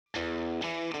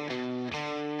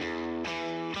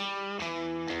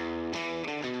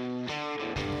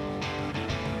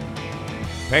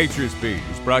Patriots Beat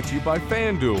is brought to you by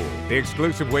FanDuel, the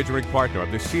exclusive wagering partner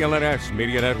of the CLNS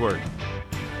Media Network.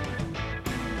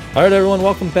 All right, everyone,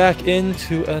 welcome back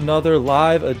into another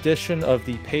live edition of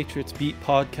the Patriots Beat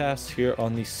podcast here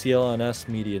on the CLNS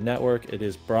Media Network. It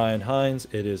is Brian Hines.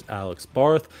 It is Alex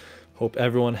Barth. Hope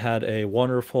everyone had a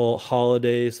wonderful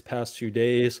holidays the past few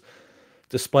days,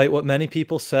 despite what many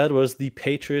people said was the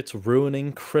Patriots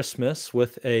ruining Christmas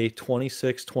with a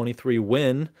 26-23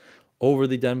 win over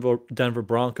the Denver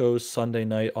Broncos Sunday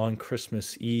night on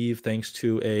Christmas Eve, thanks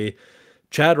to a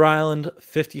Chad Ryland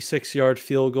 56-yard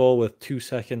field goal with 2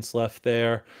 seconds left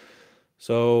there.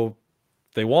 So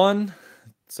they won.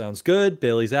 Sounds good.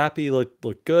 Bailey Zappi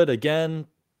looked good again,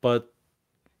 but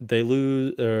they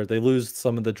lose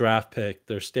some of the draft pick,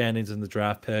 their standings in the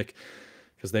draft pick,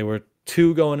 because they were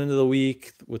 2 going into the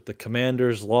week. With the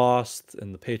Commanders lost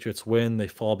and the Patriots win, they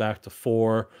fall back to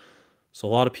 4. So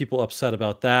a lot of people upset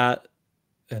about that.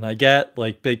 And I get,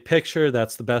 like, big picture,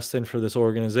 that's the best thing for this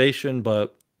organization,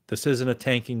 but this isn't a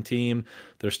tanking team.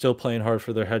 They're still playing hard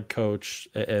for their head coach,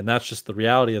 and that's just the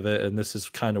reality of it, and this is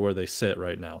kind of where they sit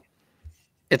right now.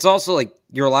 It's also like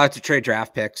you're allowed to trade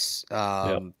draft picks.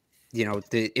 Yep. You know,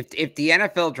 if the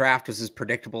NFL draft was as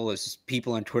predictable as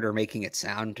people on Twitter are making it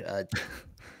sound,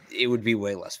 it would be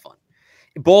way less fun,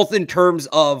 both in terms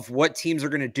of what teams are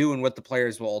going to do and what the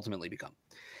players will ultimately become.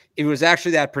 If it was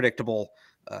actually that predictable,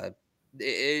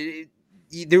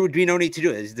 there would be no need to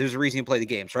do it. There's a reason you play the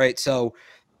games, right? So,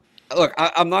 look,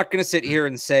 I'm not going to sit here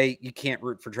and say you can't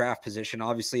root for draft position.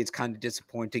 Obviously, it's kind of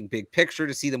disappointing big picture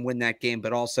to see them win that game,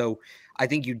 but also I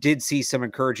think you did see some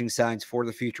encouraging signs for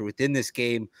the future within this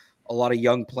game. A lot of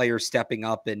young players stepping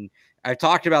up, and I've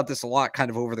talked about this a lot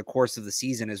kind of over the course of the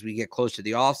season as we get close to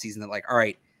the offseason, that like, all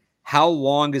right, how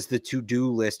long is the to-do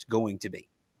list going to be?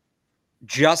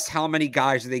 Just how many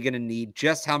guys are they going to need?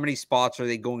 Just how many spots are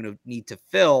they going to need to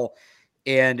fill?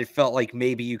 And it felt like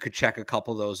maybe you could check a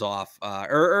couple of those off,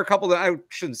 or a couple that I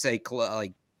shouldn't say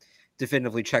like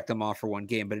definitively check them off for one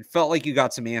game, but it felt like you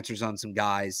got some answers on some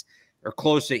guys, or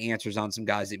close to answers on some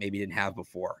guys that maybe didn't have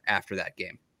before after that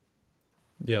game.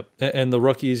 Yep. And the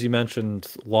rookies, you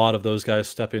mentioned a lot of those guys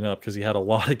stepping up, because he had a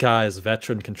lot of guys,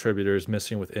 veteran contributors,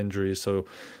 missing with injuries. So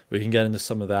we can get into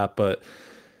some of that. But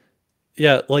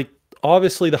yeah, like,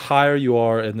 obviously the higher you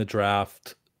are in the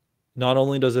draft, not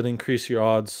only does it increase your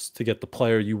odds to get the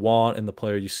player you want and the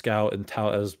player you scout and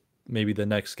tout as maybe the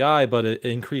next guy, but it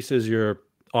increases your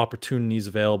opportunities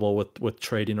available with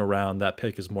trading around. That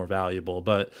pick is more valuable.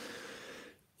 But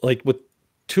like, with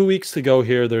 2 weeks to go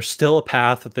here, there's still a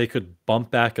path that they could bump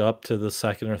back up to the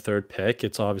second or third pick.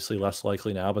 It's obviously less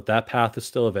likely now, but that path is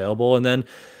still available. And then,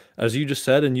 as you just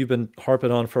said, and you've been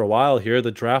harping on for a while here, the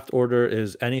draft order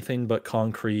is anything but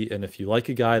concrete. And if you like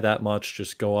a guy that much,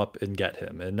 just go up and get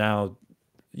him. And now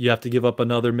you have to give up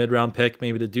another mid-round pick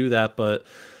maybe to do that. But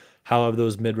how have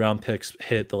those mid-round picks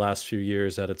hit the last few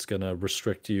years that it's going to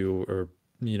restrict you, or,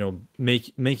 you know,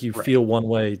 make you feel one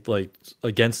way, like,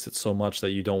 against it so much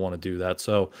that you don't want to do that?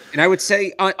 So, and I would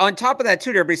say on top of that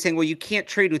too, everybody's saying, well, you can't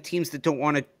trade with teams that don't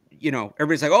want to. You know,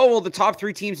 everybody's like, oh, well, the top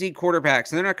 3 teams need quarterbacks,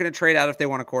 and they're not going to trade out if they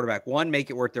want a quarterback. One, make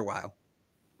it worth their while.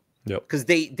 Yep. Because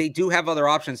they do have other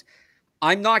options.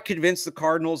 I'm not convinced the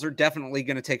Cardinals are definitely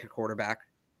going to take a quarterback.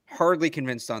 Hardly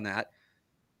convinced on that.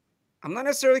 I'm not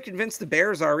necessarily convinced the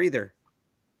Bears are either.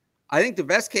 I think the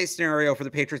best case scenario for the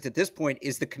Patriots at this point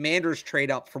is the Commanders trade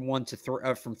up from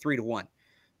 3 to 1.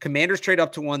 Commanders trade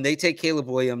up to 1. They take Caleb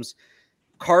Williams.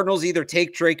 Cardinals either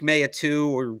take Drake May at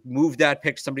 2 or move that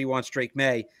pick. Somebody wants Drake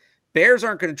May. Bears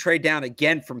aren't going to trade down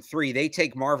again from 3. They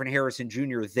take Marvin Harrison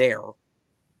Jr. there,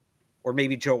 or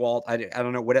maybe Joe Alt. I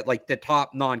don't know what like the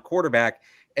top non-quarterback,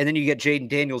 and then you get Jaden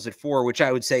Daniels at 4, which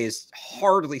I would say is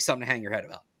hardly something to hang your head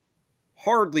about.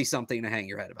 Hardly something to hang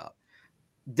your head about.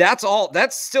 That's all.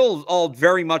 That's still all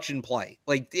very much in play.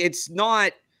 Like, it's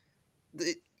not.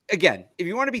 Again, if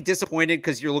you want to be disappointed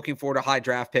because you're looking forward to a high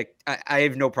draft pick, I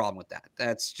have no problem with that.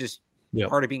 That's just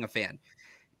part of being a fan.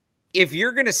 If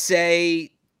you're going to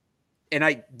say,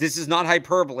 and this is not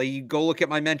hyperbole, you go look at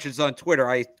my mentions on Twitter.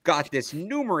 I got this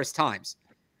numerous times.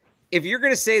 If you're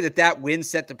going to say that win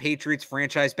set the Patriots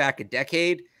franchise back a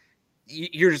decade,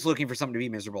 you're just looking for something to be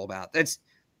miserable about. That's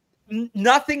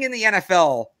nothing in the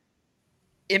NFL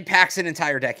impacts an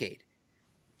entire decade.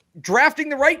 Drafting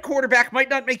the right quarterback might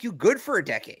not make you good for a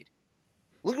decade.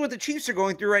 Look at what the Chiefs are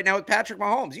going through right now with Patrick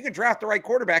Mahomes. You can draft the right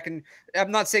quarterback, and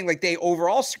I'm not saying like they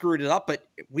overall screwed it up, but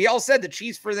we all said the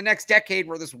Chiefs for the next decade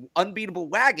were this unbeatable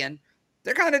wagon.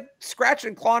 They're kind of scratching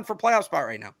and clawing for a playoff spot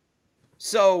right now.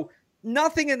 So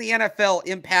nothing in the NFL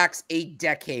impacts a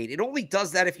decade. It only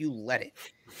does that if you let it.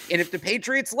 And if the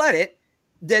Patriots let it,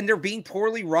 then they're being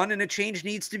poorly run and a change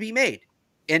needs to be made.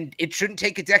 And it shouldn't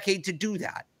take a decade to do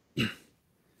that.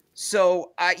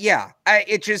 So,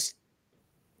 it just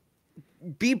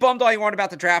be bummed all you want about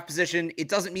the draft position. It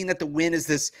doesn't mean that the win is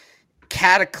this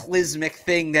cataclysmic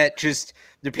thing that just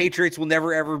the Patriots will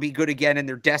never, ever be good again. And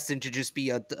they're destined to just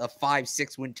be a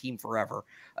 5-6 win team forever.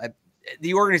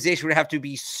 The organization would have to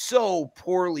be so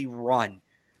poorly run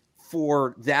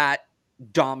for that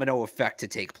domino effect to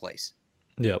take place.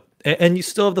 Yep. And you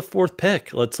still have the 4th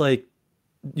pick. Let's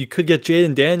you could get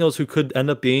Jaden Daniels, who could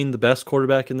end up being the best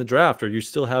quarterback in the draft, or you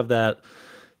still have that,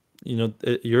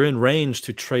 you're in range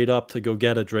to trade up to go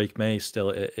get a Drake May still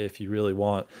if you really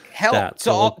want. Hell, that.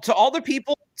 To all the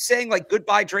people saying like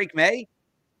goodbye Drake May,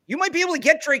 you might be able to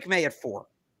get Drake May at 4.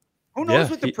 Who knows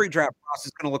what the pre-draft process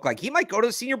is going to look like? He might go to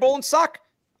the Senior Bowl and suck.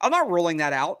 I'm not ruling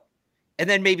that out. And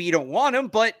then maybe you don't want him,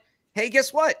 but hey,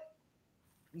 guess what?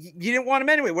 You didn't want him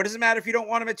anyway. What does it matter if you don't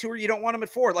want him at 2 or you don't want him at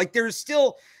 4? Like there's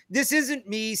still, this isn't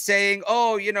me saying,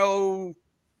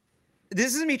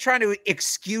 this isn't me trying to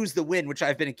excuse the win, which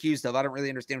I've been accused of. I don't really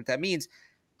understand what that means.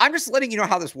 I'm just letting you know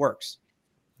how this works.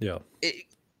 Yeah.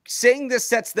 Saying this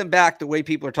sets them back the way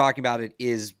people are talking about it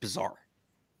is bizarre.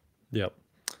 Yep.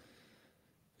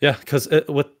 Yeah, because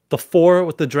with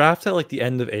the draft at like the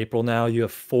end of April now, you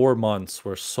have 4 months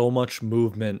where so much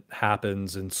movement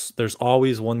happens, and there's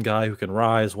always one guy who can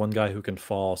rise, one guy who can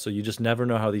fall. So you just never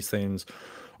know how these things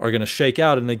are going to shake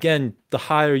out. And again, the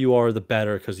higher you are, the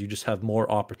better, because you just have more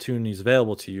opportunities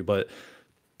available to you. But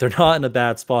they're not in a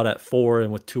bad spot at 4,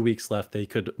 and with 2 weeks left, they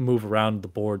could move around the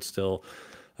board still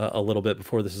a little bit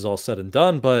before this is all said and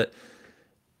done. But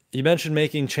you mentioned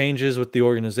making changes with the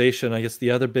organization. I guess the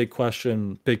other big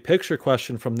picture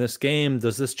question from this game,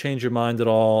 does this change your mind at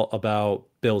all about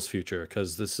Bill's future?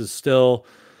 Because this is still,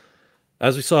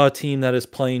 as we saw, a team that is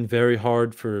playing very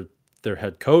hard for their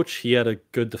head coach. He had a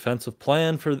good defensive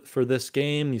plan for this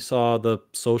game. You saw the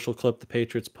social clip the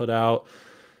Patriots put out.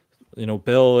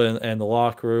 Bill and the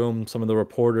locker room, some of the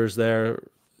reporters there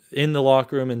in the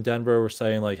locker room in Denver were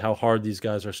saying like how hard these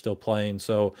guys are still playing.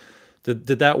 So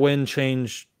Did that win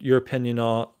change your opinion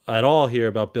at all here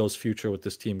about Bill's future with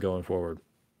this team going forward?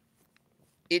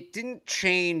 It didn't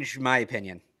change my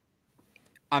opinion.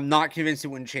 I'm not convinced it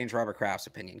wouldn't change Robert Kraft's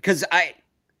opinion, because I've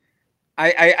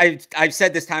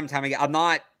said this time and time again. I'm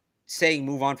not saying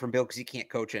move on from Bill because he can't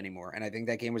coach anymore, and I think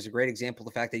that game was a great example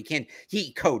of the fact that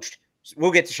he coached.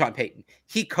 We'll get to Sean Payton.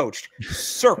 He coached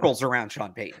circles around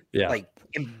Sean Payton. Yeah. Like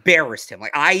embarrassed him.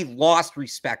 Like I lost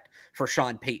respect for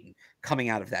Sean Payton coming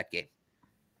out of that game.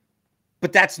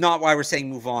 But that's not why we're saying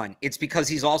move on. It's because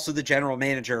he's also the general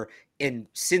manager. And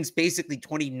since basically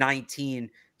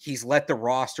 2019, he's let the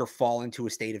roster fall into a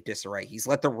state of disarray. He's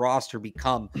let the roster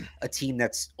become a team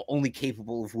that's only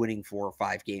capable of winning 4 or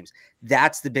 5 games.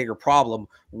 That's the bigger problem.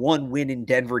 One win in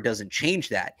Denver doesn't change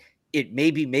that. It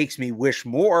maybe makes me wish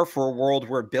more for a world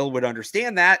where Bill would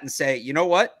understand that and say, you know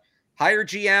what? Hire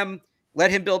GM,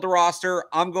 let him build a roster.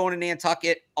 I'm going to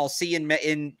Nantucket. I'll see you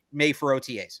in May for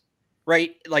OTAs,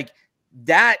 right? Like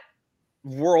that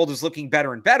world is looking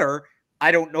better and better. I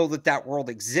don't know that world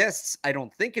exists. I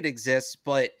don't think it exists,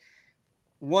 but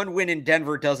one win in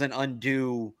Denver doesn't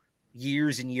undo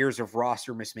years and years of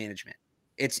roster mismanagement.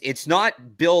 It's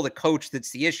not Bill, the coach,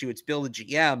 that's the issue. It's Bill, the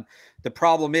GM. The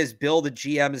problem is Bill, the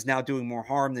GM, is now doing more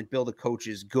harm than Bill, the coach,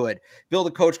 is good. Bill,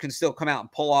 the coach, can still come out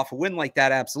and pull off a win like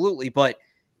that, absolutely, but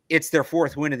it's their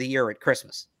 4th win of the year at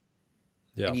Christmas.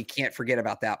 Yeah. And you can't forget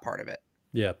about that part of it.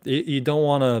 Yeah. You don't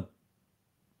want to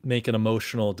make an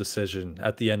emotional decision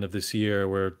at the end of this year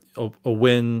where a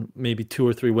win, maybe 2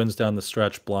 or 3 wins down the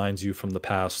stretch, blinds you from the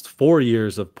past 4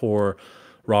 years of poor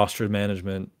roster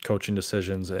management, coaching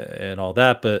decisions, and all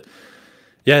that. But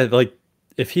yeah, like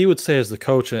if he would stay as the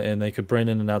coach and they could bring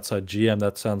in an outside GM,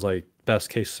 that sounds like best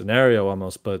case scenario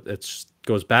almost. But it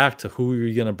goes back to who are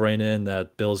you going to bring in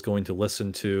that Bill's going to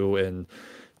listen to, and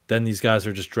then these guys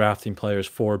are just drafting players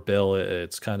for Bill.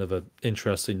 It's kind of an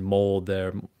interesting mold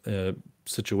there,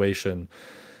 situation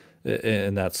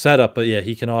in that setup. But yeah,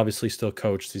 he can obviously still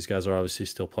coach. These guys are obviously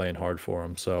still playing hard for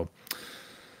him. So,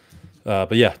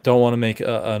 but yeah, don't want to make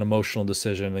an emotional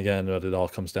decision again. But it all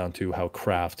comes down to how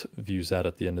Kraft views that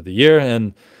at the end of the year.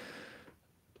 And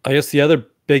I guess the other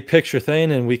big picture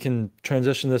thing, and we can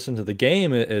transition this into the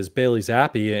game, is Bailey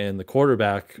Zappi in the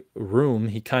quarterback room.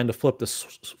 He kind of flipped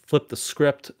the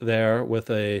script there with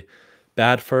a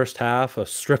bad first half, a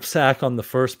strip sack on the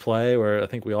first play where I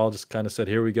think we all just kind of said,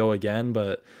 here we go again,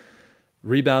 but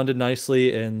rebounded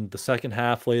nicely in the second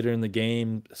half later in the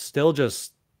game. Still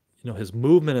just, his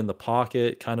movement in the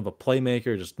pocket, kind of a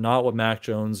playmaker, just not what Mac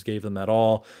Jones gave them at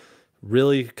all.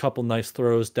 Really a couple nice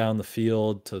throws down the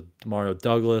field to Demario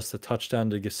Douglas, the touchdown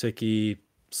to Gesicki,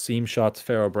 seam shots to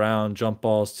Pharaoh Brown, jump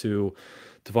balls to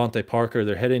Devontae Parker.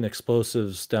 They're hitting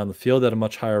explosives down the field at a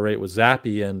much higher rate with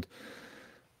Zappe. And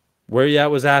where are you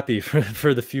at with Zappe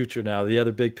for the future now? The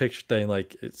other big picture thing,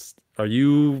 like, are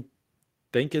you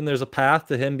thinking there's a path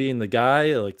to him being the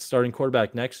guy, like starting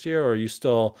quarterback next year, or are you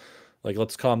still like,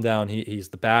 let's calm down? He's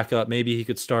the backup. Maybe he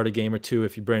could start a game or two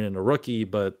if you bring in a rookie,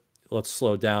 but let's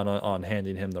slow down on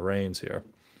handing him the reins here.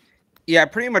 Yeah,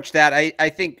 pretty much that. I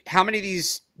think how many of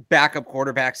these backup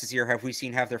quarterbacks this year have we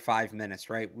seen have their 5 minutes,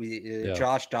 right?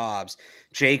 Josh Dobbs,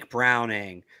 Jake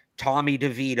Browning, Tommy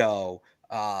DeVito.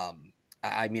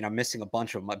 I mean, I'm missing a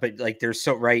bunch of them, but like there's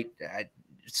so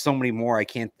many more. I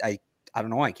don't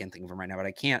know. I can't think of them right now, but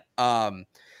I can't.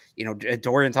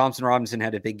 Dorian Thompson-Robinson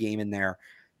had a big game in there.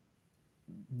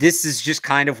 This is just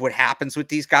kind of what happens with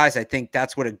these guys. I think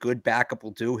that's what a good backup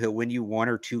will do. He'll win you 1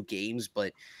 or 2 games,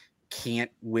 but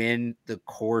can't win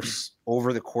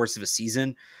over the course of a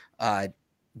season.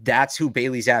 That's who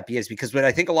Bailey Zappe is, because what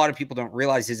I think a lot of people don't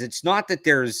realize is it's not that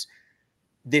there's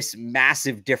this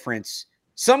massive difference.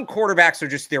 Some quarterbacks are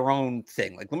just their own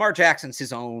thing. Like Lamar Jackson's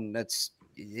his own. That's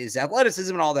his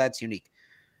athleticism and all that's unique.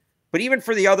 But even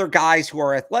for the other guys who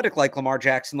are athletic like Lamar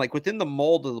Jackson, like within the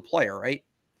mold of the player, right?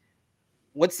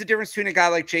 What's the difference between a guy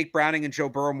like Jake Browning and Joe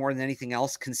Burrow more than anything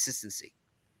else? Consistency.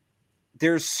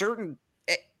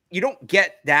 You don't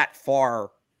get that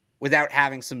far without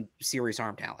having some serious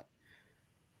arm talent.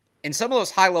 And some of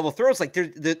those high-level throws, like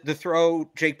the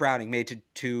throw Jake Browning made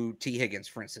to T. Higgins,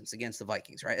 for instance, against the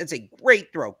Vikings, right? It's a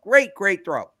great throw. Great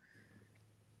throw.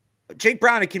 Jake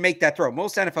Browning can make that throw.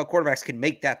 Most NFL quarterbacks can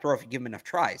make that throw if you give him enough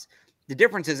tries. The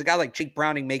difference is a guy like Jake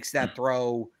Browning makes that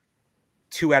throw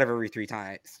 2 out of every 3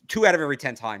 times, 2 out of every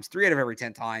 10 times, 3 out of every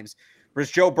 10 times,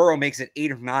 whereas Joe Burrow makes it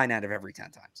 8 or 9 out of every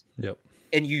 10 times. Yep.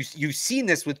 And you've seen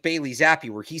this with Bailey Zappe,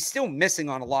 where he's still missing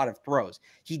on a lot of throws.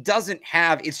 He doesn't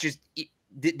have, it's just,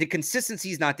 the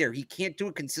consistency is not there. He can't do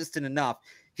it consistent enough.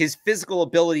 His physical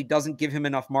ability doesn't give him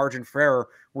enough margin for error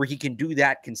where he can do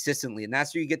that consistently. And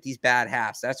that's where you get these bad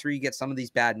halves. That's where you get some of these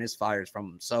bad misfires from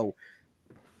him. So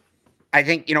I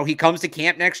think, he comes to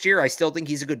camp next year. I still think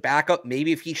he's a good backup.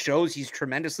 Maybe if he shows he's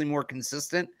tremendously more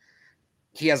consistent,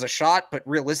 he has a shot, but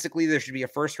realistically, there should be a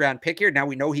first-round pick here. Now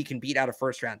we know he can beat out a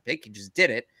first-round pick. He just did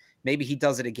it. Maybe he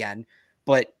does it again,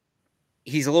 but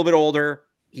he's a little bit older.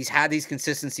 He's had these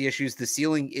consistency issues. The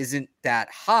ceiling isn't that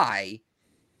high.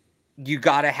 You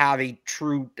got to have a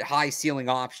true high ceiling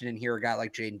option in here, a guy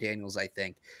like Jaden Daniels, I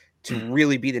think, to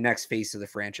really be the next face of the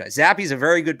franchise. Zappe's a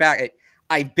very good back.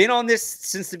 I've been on this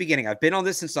since the beginning. I've been on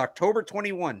this since October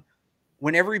 2021,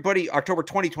 when everybody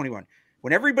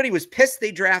was pissed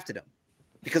they drafted him,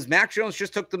 because Mac Jones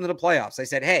just took them to the playoffs. I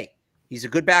said, hey, he's a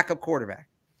good backup quarterback.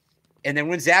 And then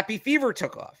when Zappe fever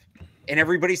took off and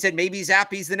everybody said maybe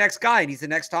Zappe's the next guy and he's the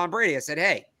next Tom Brady, I said,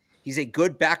 hey, he's a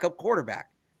good backup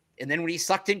quarterback. And then when he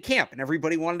sucked in camp and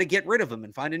everybody wanted to get rid of him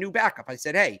and find a new backup, I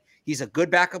said, hey, he's a good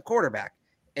backup quarterback.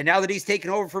 And now that he's taken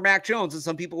over for Mac Jones and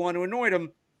some people want to anoint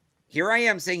him, here I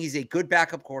am saying he's a good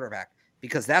backup quarterback,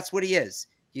 because that's what he is.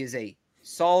 He is a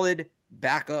solid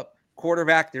backup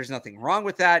quarterback. There's nothing wrong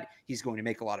with that. He's going to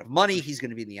make a lot of money. He's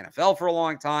going to be in the NFL for a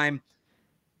long time.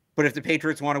 But if the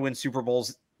Patriots want to win Super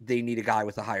Bowls, they need a guy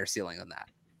with a higher ceiling than that.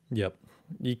 Yep.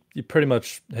 You pretty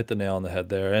much hit the nail on the head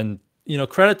there. And,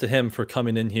 credit to him for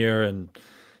coming in here, and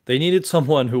they needed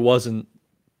someone who wasn't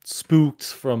spooked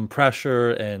from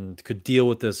pressure and could deal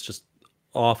with this just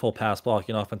awful pass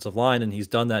blocking offensive line. And he's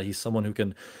done that. He's someone who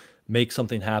can make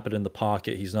something happen in the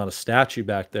pocket. He's not a statue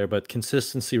back there, but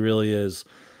consistency really is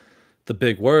the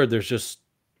big word.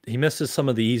 He misses some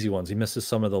of the easy ones. He misses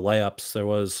some of the layups. There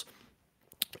was,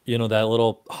 that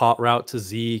little hot route to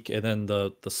Zeke, and then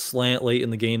the slant late in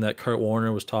the game that Kurt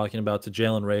Warner was talking about to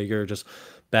Jalen Reagor, just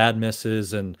bad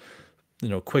misses. And,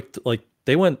 quick, like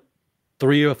they went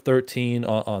 3 of 13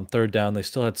 on third down. They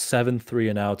still had 7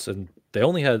 3-and-outs, and they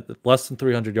only had less than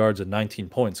 300 yards and 19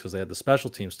 points because they had the special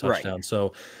teams touchdown. Right.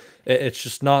 So it's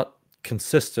just not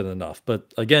consistent enough.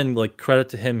 But again, like, credit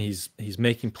to him, he's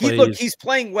making plays. He's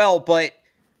playing well, but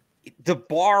the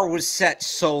bar was set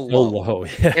so low.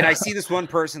 Yeah. And I see this one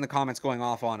person in the comments going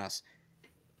off on us.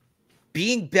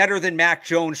 Being better than Mac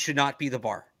Jones should not be the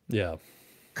bar. Yeah.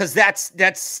 Because that's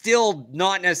still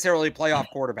not necessarily a playoff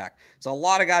quarterback. So a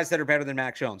lot of guys that are better than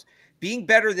Mac Jones. Being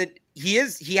better than he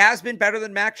has been better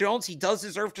than Mac Jones. He does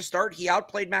deserve to start. He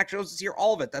outplayed Mac Jones this year.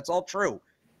 All of it. That's all true.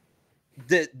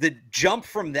 The jump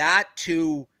from that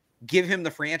to give him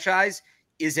the franchise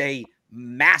is a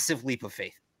massive leap of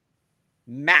faith.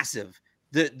 Massive.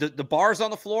 The bar's on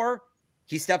the floor.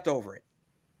 He stepped over it.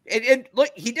 And look,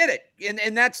 he did it.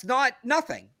 And that's not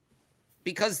nothing.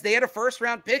 because they had a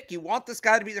first-round pick. You want this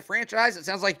guy to be the franchise. It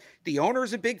sounds like the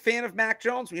owner's a big fan of Mac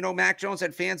Jones. We know Mac Jones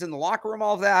had fans in the locker room,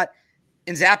 all of that.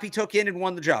 And Zappe took in and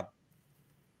won the job.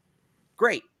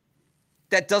 Great.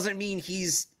 That doesn't mean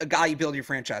he's a guy you build your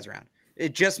franchise around.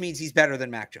 It just means he's better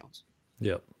than Mac Jones.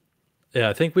 Yep. Yeah,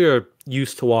 I think we are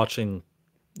used to watching,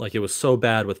 like, it was so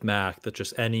bad with Mac that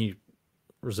just any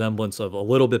resemblance of a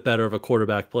little bit better of a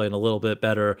quarterback play and a little bit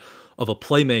better of a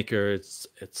playmaker,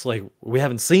 it's like we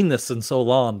haven't seen this in so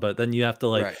long. But then you have to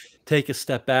like take a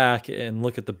step back and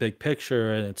look at the big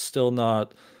picture, and it's still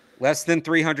not less than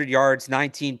 300 yards,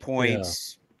 19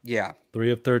 points. Yeah.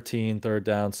 3 of 13, third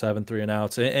down, 7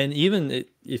 3-and-outs. And even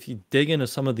if you dig into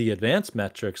some of the advanced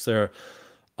metrics, they're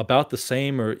about the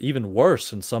same or even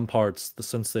worse in some parts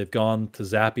since they've gone to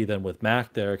Zappe than with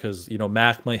Mac there. Because, you know,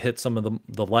 Mac might hit some of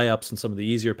the layups and some of the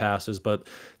easier passes, but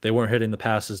they weren't hitting the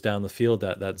passes down the field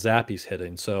that Zappe's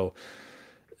hitting. So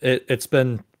it's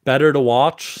been better to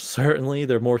watch. Certainly,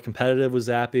 they're more competitive with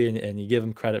Zappe, and you give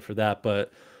them credit for that.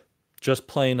 But just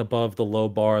playing above the low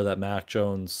bar that Mac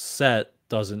Jones set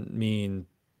doesn't mean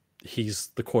he's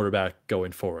the quarterback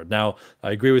going forward. Now,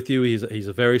 I agree with you. He's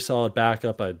a very solid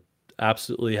backup. I'd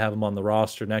absolutely have him on the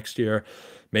roster next year.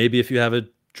 Maybe if you have a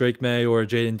Drake May or a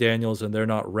Jaden Daniels and they're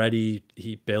not ready,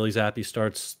 Bailey Zappe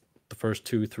starts the first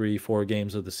 2, 3, 4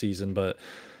 games of the season. But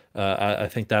I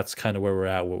think that's kind of where we're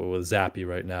at with Zappe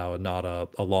right now, and not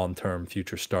a long-term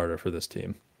future starter for this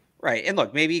team. Right. And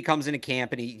look, maybe he comes into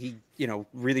camp and he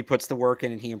really puts the work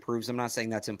in and he improves. I'm not saying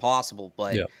that's impossible,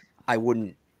 but I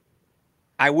wouldn't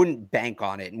bank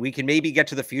on it. And we can maybe get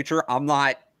to the future. I'm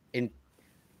not in.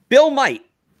 Bill might.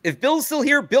 If Bill's still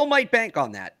here, Bill might bank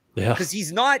on that. Yeah. Because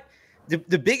he's not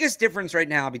the biggest difference right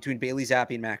now between Bailey Zappe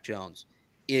and Mac Jones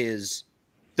is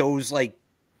those, like,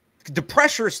 the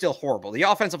pressure is still horrible. The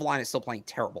offensive line is still playing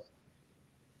terrible.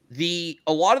 A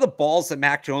lot of the balls that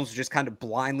Mac Jones was just kind of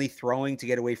blindly throwing to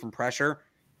get away from pressure,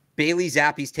 Bailey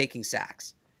Zappe's taking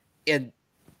sacks. And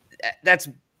that's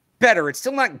better. It's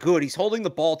still not good. He's holding the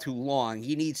ball too long.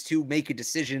 He needs to make a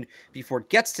decision before it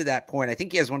gets to that point. I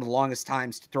think he has one of the longest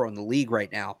times to throw in the league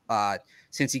right now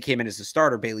since he came in as a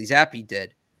starter. Bailey Zappe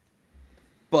did.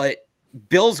 But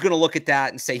Bill's going to look at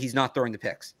that and say he's not throwing the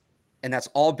picks. And that's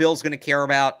all Bill's going to care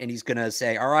about. And he's going to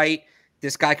say, all right,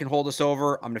 this guy can hold us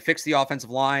over. I'm going to fix the offensive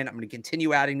line. I'm going to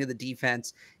continue adding to the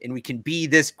defense. And we can be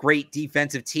this great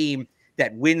defensive team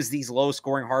that wins these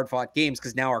low-scoring, hard-fought games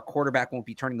because now our quarterback won't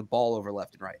be turning the ball over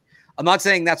left and right. I'm not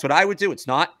saying that's what I would do. It's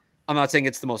not. I'm not saying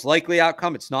it's the most likely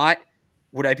outcome. It's not.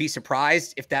 Would I be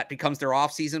surprised if that becomes their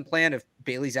offseason plan, if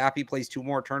Bailey Zappe plays 2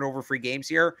 more turnover-free games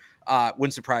here?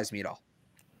 Wouldn't surprise me at all.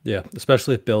 Yeah,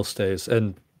 especially if Bill stays.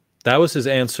 And that was his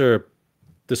answer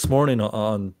this morning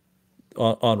on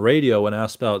radio when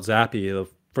asked about Zappe. The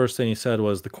first thing he said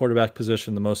was the quarterback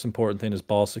position, the most important thing is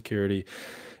ball security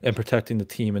and protecting the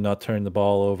team and not turning the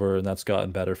ball over, and that's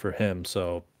gotten better for him.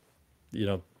 So,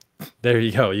 there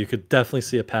you go. You could definitely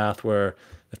see a path where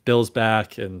if Bill's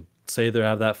back and say they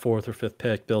have that 4th or 5th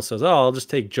pick, Bill says, I'll just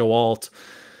take Joe Alt,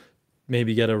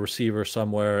 maybe get a receiver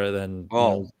somewhere, and then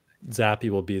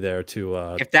Zappe will be there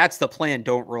to if that's the plan,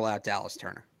 don't rule out Dallas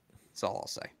Turner. That's all I'll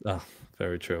say. Oh,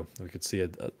 very true. We could see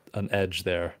an edge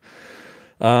there.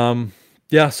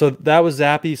 So that was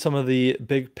Zappe, some of the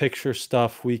big picture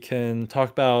stuff. We can talk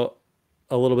about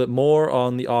a little bit more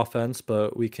on the offense,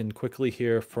 but we can quickly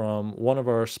hear from one of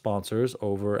our sponsors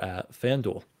over at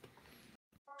FanDuel.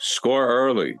 Score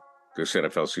early this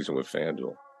NFL season with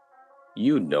FanDuel.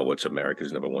 You know it's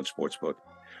America's #1 sportsbook.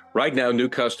 Right now, new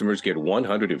customers get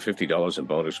 $150 in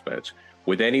bonus bets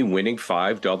with any winning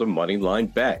 $5 money line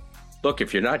bet. Look,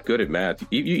 if you're not good at math,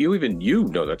 you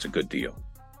know that's a good deal.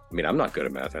 I mean, I'm not good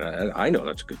at math, and I know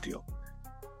that's a good deal.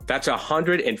 That's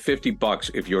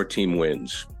 $150 if your team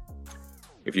wins.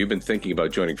 If you've been thinking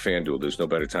about joining FanDuel, there's no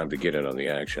better time to get in on the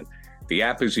action. The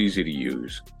app is easy to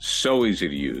use, so easy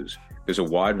to use. There's a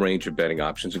wide range of betting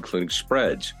options, including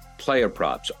spreads, player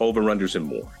props, over-unders, and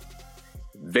more.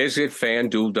 Visit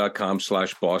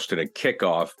FanDuel.com/Boston and kick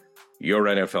off your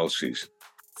NFL season.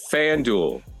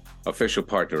 FanDuel, official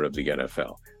partner of the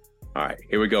NFL. All right,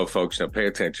 here we go, folks. Now pay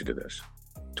attention to this.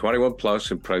 21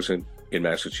 plus and present in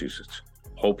Massachusetts.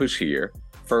 Hope is here.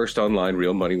 First online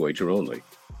real money wager only.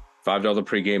 $5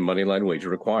 pregame moneyline wager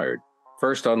required.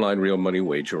 First online real money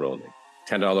wager only.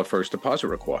 $10 first deposit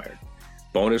required.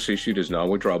 Bonus issued as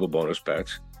non-withdrawable bonus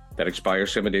bets that expire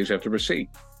 7 days after receipt.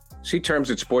 See terms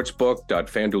at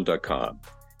sportsbook.fanduel.com.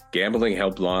 Gambling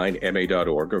helpline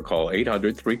ma.org or call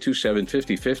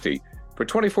 800-327-5050 for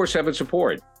 24/7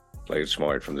 support. Play it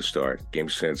smart from the start.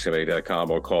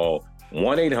 GameSenseMA.com or call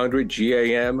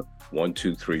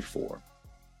 1-800-GAM-1234.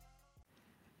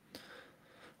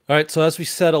 All right, so as we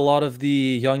said, a lot of the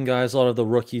young guys, a lot of the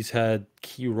rookies had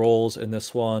key roles in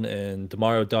this one, and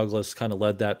Demario Douglas kind of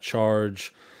led that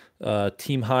charge.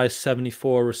 Team high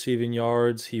 74 receiving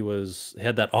yards. He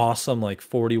had that awesome like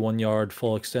 41-yard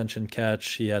full extension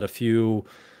catch. He had a few.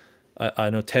 I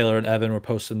know Taylor and Evan were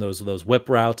posting those whip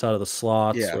routes out of the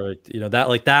slots, Yeah. or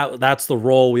that's the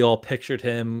role we all pictured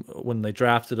him when they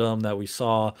drafted him. That we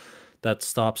saw that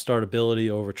stop-start ability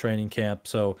over training camp.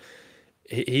 So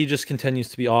he just continues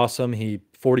to be awesome. He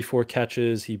 44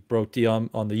 catches. He broke Dion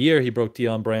on the year. He broke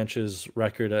Dion Branch's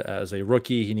record as a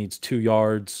rookie. He needs 2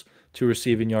 yards, 2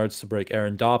 receiving yards to break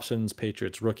Aaron Dobson's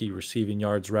Patriots rookie receiving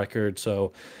yards record.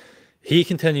 So he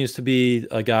continues to be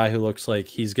a guy who looks like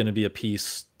he's going to be a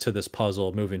piece to this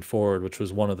puzzle moving forward, which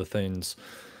was one of the things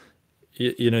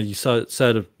we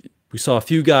saw a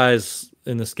few guys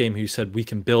in this game who said we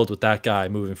can build with that guy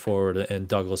moving forward, and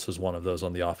Douglas was one of those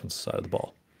on the offensive side of the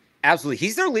ball. Absolutely.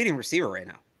 He's their leading receiver right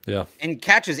now. Yeah. And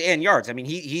catches and yards. I mean,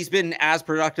 he's been as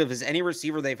productive as any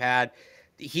receiver they've had.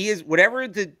 He is whatever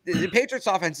the Patriots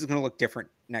offense is going to look different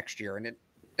next year. And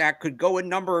that could go a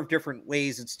number of different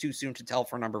ways. It's too soon to tell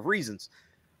for a number of reasons.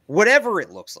 Whatever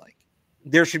it looks like,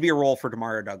 there should be a role for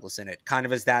Demario Douglas in it, kind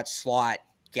of as that slot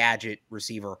gadget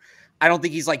receiver. I don't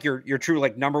think he's like your true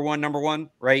like number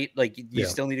one, right? Like you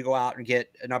still need to go out and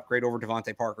get an upgrade over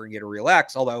Devontae Parker and get a real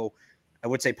X, although I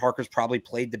would say Parker's probably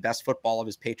played the best football of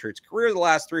his Patriots career the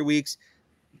last 3 weeks.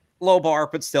 Low bar,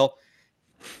 but still.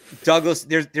 Douglas,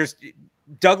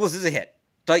 Douglas is a hit.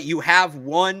 But you have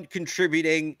one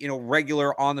contributing,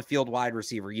 regular on the field wide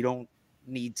receiver. You don't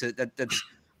need to. That's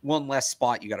one less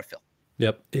spot you got to fill.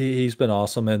 Yep, he's been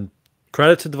awesome, and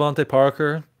credit to Devontae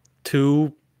Parker.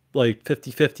 2 like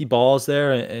 50-50 balls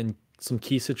there, and some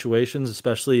key situations,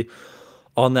 especially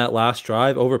on that last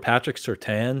drive over Patrick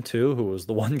Surtain too, who was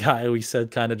the one guy we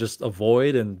said kind of just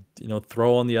avoid and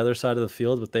throw on the other side of the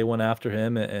field, but they went after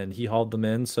him and he hauled them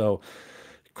in. So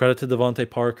credit to Devontae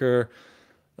Parker.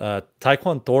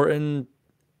 Tyquan Thornton,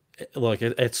 look,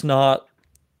 it's not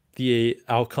the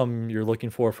outcome you're looking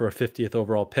for a 50th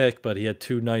overall pick, but he had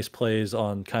 2 nice plays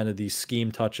on kind of these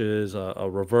scheme touches, a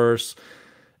reverse,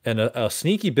 and a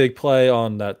sneaky big play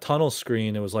on that tunnel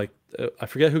screen. It was like, I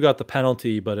forget who got the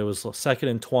penalty, but it was 2nd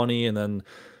and 20, and then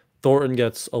Thornton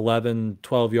gets 11,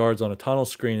 12 yards on a tunnel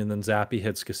screen, and then Zappi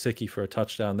hits Gesicki for a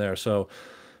touchdown there. So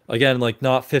again, like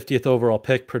not 50th overall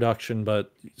pick production,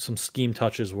 but some scheme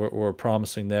touches were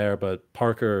promising there. But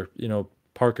Parker,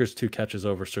 Parker's 2 catches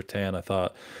over Surtain, I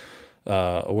thought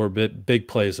were big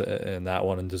plays in that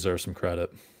one and deserve some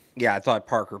credit. Yeah, I thought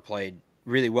Parker played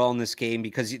really well in this game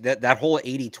because that whole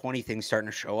 80-20 thing's starting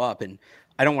to show up. And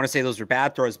I don't want to say those are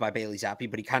bad throws by Bailey Zappi,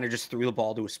 but he kind of just threw the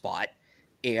ball to a spot,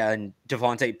 and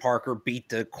Devontae Parker beat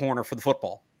the corner for the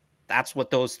football. That's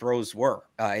what those throws were.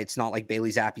 It's not like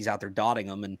Bailey Zappi's out there dotting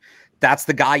them. And that's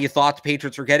the guy you thought the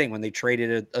Patriots were getting when they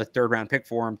traded a 3rd-round pick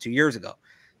for him 2 years ago.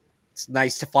 It's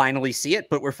nice to finally see it,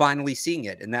 but we're finally seeing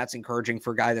it. And that's encouraging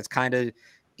for a guy that's kind of,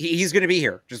 he's going to be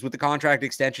here. Just with the contract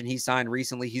extension he signed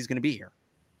recently, he's going to be here.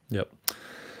 Yep,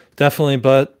 definitely.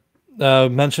 But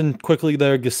mentioned quickly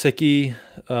there, Gesicki.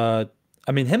 I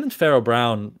mean, him and Pharaoh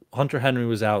Brown, Hunter Henry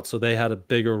was out, so they had a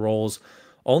bigger roles.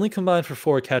 Only combined for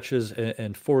 4 catches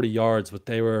and 40 yards, but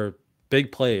they were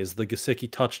big plays. The Gesicki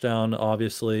touchdown,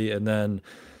 obviously, and then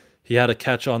he had a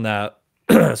catch on that,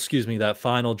 that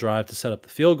final drive to set up the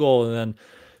field goal, and then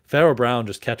Pharaoh Brown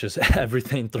just catches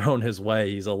everything thrown his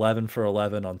way. He's 11 for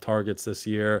 11 on targets this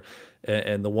year,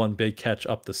 and the one big catch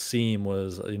up the seam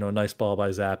was, a nice ball by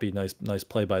Zappi, nice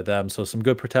play by them. So some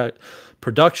good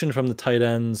production from the tight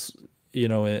ends,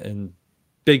 in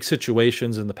big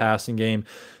situations in the passing game.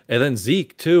 And then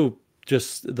Zeke too,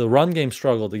 just the run game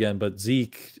struggled again, but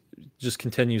Zeke just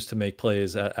continues to make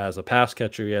plays as a pass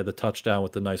catcher. He had the touchdown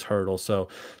with the nice hurdle. So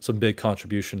some big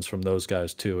contributions from those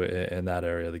guys too in that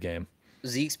area of the game.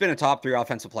 Zeke's been a top 3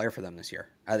 offensive player for them this year.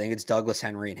 I think it's Douglas,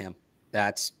 Henry, and him.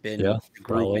 That's been the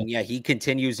group. And yeah, he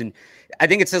continues. And I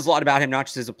think it says a lot about him, not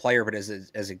just as a player, but as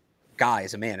a guy,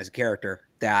 as a man, as a character,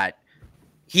 that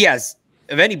he has,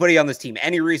 of anybody on this team,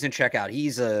 any reason to check out.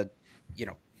 He's a,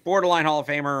 borderline Hall of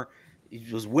Famer.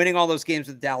 He was winning all those games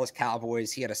with the Dallas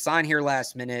Cowboys. He had a sign here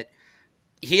last minute.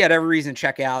 He had every reason to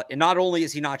check out. And not only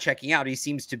is he not checking out, he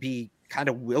seems to be kind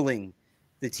of willing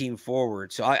the team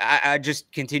forward. So I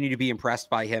just continue to be impressed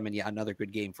by him. And yeah, another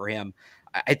good game for him.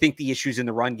 I think the issues in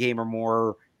the run game are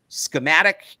more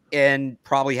schematic and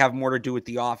probably have more to do with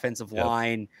the offensive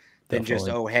line than just,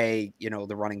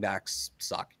 the running backs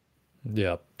suck.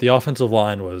 Yeah, the offensive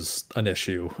line was an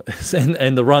issue,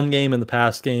 and the run game and the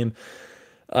pass game.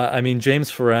 I mean,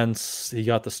 James Ferentz, he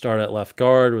got the start at left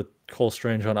guard with Cole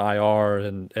Strange on IR,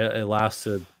 and it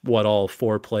lasted, all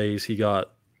 4 plays. He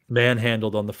got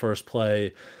manhandled on the first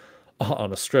play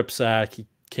on a strip sack. He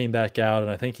came back out,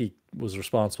 and I think he was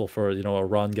responsible for, a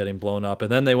run getting blown up.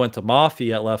 And then they went to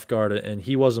Mafi at left guard, and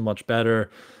he wasn't much better.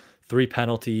 3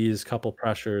 penalties, couple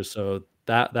pressures. So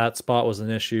that spot was an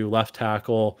issue. Left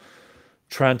tackle,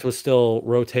 Trent was still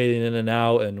rotating in and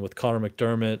out, and with Connor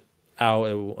McDermott out,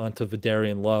 it went to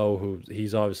Vidarian Lowe, who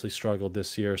he's obviously struggled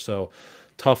this year. So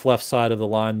tough left side of the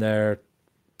line there.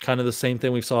 Kind of the same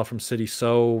thing we saw from City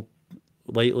So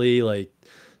lately. Like,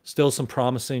 still some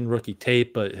promising rookie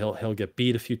tape, but he'll get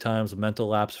beat a few times, a mental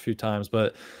lapse a few times.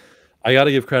 But I got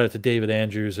to give credit to David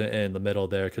Andrews in the middle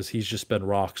there, because he's just been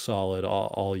rock solid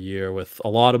all year with a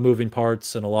lot of moving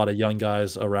parts and a lot of young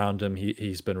guys around him.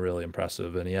 He's been really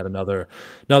impressive, and he had another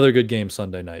good game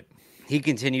Sunday night. He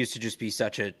continues to just be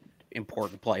such an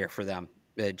important player for them,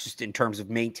 just in terms of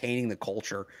maintaining the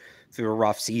culture through a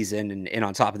rough season. And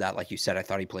on top of that, like you said, I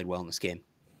thought he played well in this game.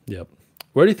 Yep.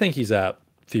 Where do you think he's at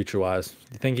future-wise? Do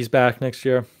you think he's back next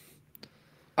year?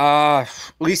 Well,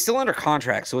 he's still under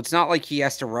contract, so it's not like he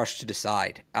has to rush to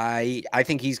decide. I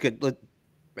think he's good.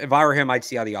 If I were him, I'd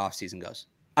see how the offseason goes.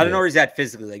 I don't know where he's at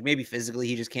physically. Like, maybe physically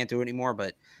he just can't do it anymore,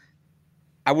 but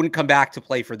I wouldn't come back to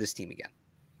play for this team again.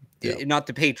 Yeah. Not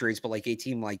the Patriots, but like a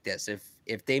team like this.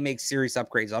 If they make serious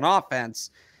upgrades on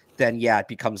offense, then yeah, it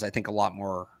becomes, I think, a lot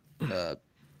more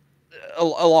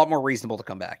reasonable to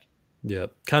come back. Yeah,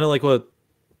 kind of like what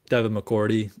Devin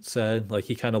McCourty said. Like,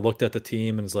 he kind of looked at the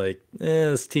team and was like,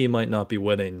 this team might not be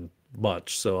winning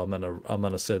much, so I'm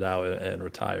gonna sit out and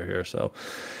retire here. So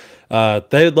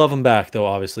they'd love him back, though.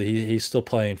 Obviously, he's still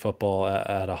playing football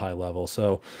at a high level.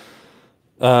 So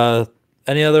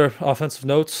any other offensive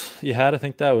notes you had? I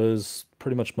think that was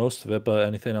pretty much most of it, but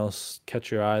anything else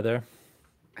catch your eye there?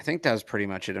 I think that was pretty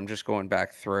much it. I'm just going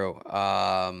back through.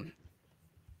 No,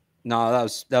 that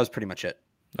was pretty much it.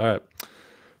 All right.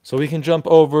 So we can jump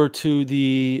over to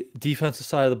the defensive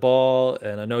side of the ball,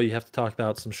 and I know you have to talk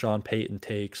about some Sean Payton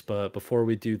takes, but before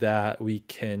we do that, we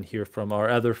can hear from our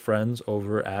other friends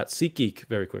over at SeatGeek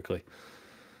very quickly.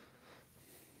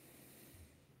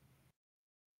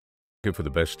 Looking for the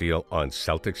best deal on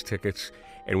Celtics tickets?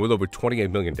 And with over 28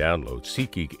 million downloads,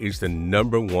 SeatGeek is the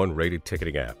 #1 rated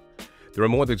ticketing app. There are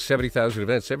more than 70,000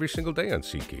 events every single day on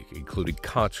SeatGeek, including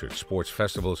concerts, sports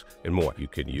festivals, and more. You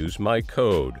can use my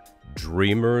code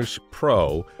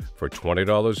DREAMERSPRO for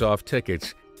 $20 off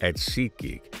tickets at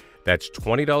SeatGeek. That's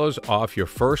 $20 off your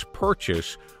first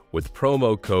purchase with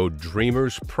promo code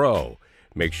DREAMERSPRO.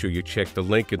 Make sure you check the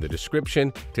link in the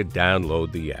description to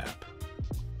download the app.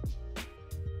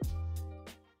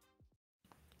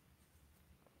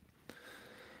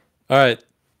 All right,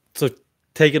 so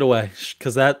take it away,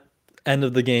 because that end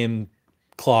of the game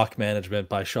clock management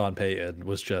by Sean Payton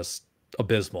was just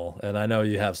abysmal, and I know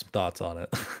you have some thoughts on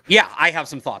it. Yeah, I have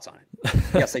some thoughts on it.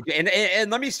 Yes, I do.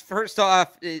 And let me first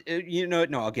off,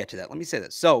 I'll get to that. Let me say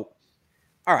this. So,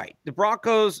 all right, the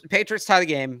Patriots tie the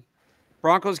game.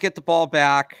 Broncos get the ball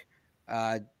back.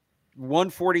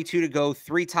 1:42 to go,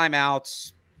 3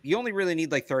 timeouts. You only really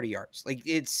need like 30 yards. Like,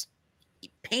 it's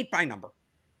paint by number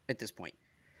at this point.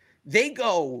 They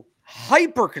go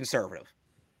hyper conservative.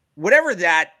 Whatever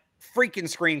that freaking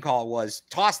screen call was,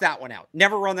 toss that one out.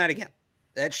 Never run that again.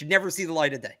 That should never see the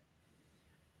light of day.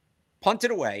 Punt it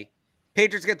away.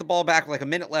 Patriots get the ball back with like a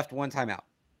minute left, 1 timeout.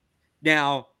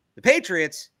 Now, the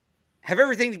Patriots have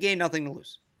everything to gain, nothing to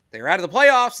lose. They're out of the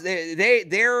playoffs.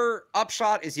 Their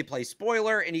upshot is you play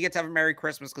spoiler and you get to have a Merry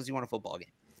Christmas because you won a football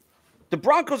game. The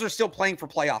Broncos are still playing for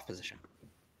playoff position.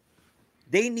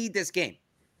 They need this game.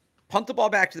 Punt the ball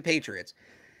back to the Patriots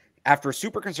after a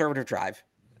super conservative drive.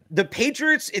 The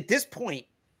Patriots at this point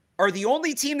are the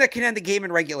only team that can end the game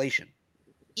in regulation.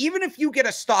 Even if you get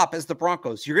a stop as the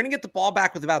Broncos, you're going to get the ball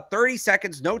back with about 30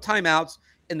 seconds, no timeouts.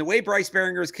 And the way Bryce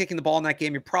Behringer is kicking the ball in that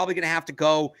game, you're probably going to have to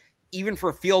go, even for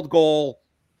a field goal,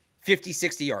 50,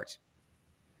 60 yards.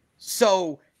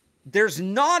 So there's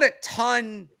not a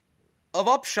ton of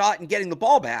upshot in getting the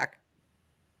ball back.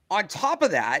 On top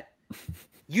of that,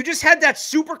 you just had that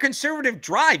super conservative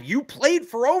drive. You played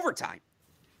for overtime.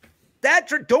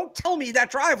 Don't tell me that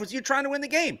drive was you trying to win the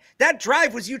game. That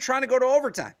drive was you trying to go to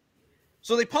overtime.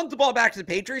 So they punt the ball back to the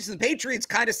Patriots, and the Patriots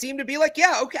kind of seem to be like,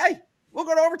 yeah, okay, we'll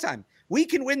go to overtime. We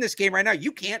can win this game right now.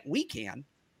 You can't. We can.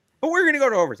 But we're going to go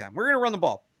to overtime. We're going to run the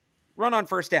ball. Run on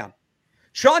first down.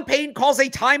 Sean Payton calls a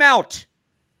timeout.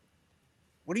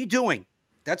 What are you doing?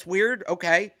 That's weird.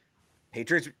 Okay.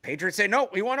 Patriots say, no,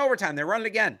 we want overtime. They run it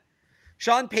again.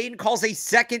 Sean Payton calls a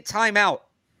second timeout.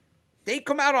 They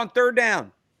come out on 3rd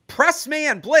down. Press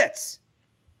man blitz.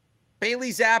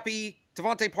 Bailey Zappi,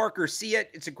 Devontae Parker see it.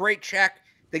 It's a great check.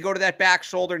 They go to that back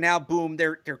shoulder. Now, boom,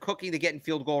 they're cooking to get in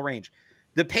field goal range.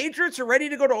 The Patriots are ready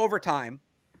to go to overtime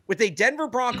with a Denver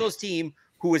Broncos team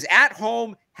who was at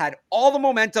home, had all the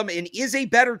momentum, and is a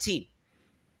better team.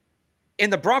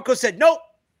 And the Broncos said, nope,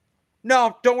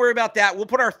 no, don't worry about that. We'll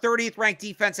put our 30th ranked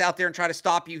defense out there and try to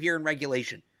stop you here in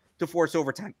regulation to force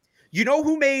overtime. You know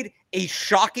who made a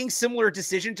shockingly similar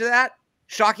decision to that?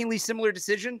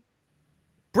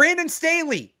 Brandon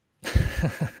Staley.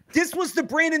 This was the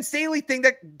Brandon Staley thing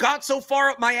that got so far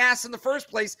up my ass in the first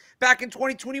place back in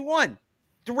 2021.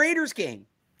 The Raiders game.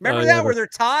 Remember that where they're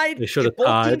tied? They should have both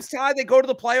tied. teams tied, they go to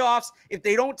the playoffs. If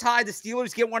they don't tie, the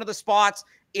Steelers get one of the spots,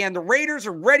 and the Raiders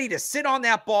are ready to sit on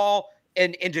that ball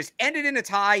and just end it in a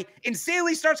tie. And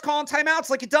Staley starts calling timeouts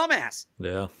like a dumbass.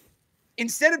 Yeah.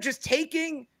 Instead of just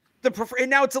taking and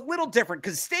now it's a little different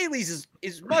because Staley's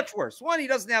is much worse. One, he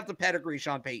doesn't have the pedigree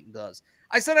Sean Payton does.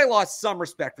 I said I lost some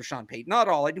respect for Sean Payton. Not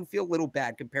all. I do feel a little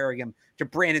bad comparing him to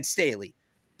Brandon Staley.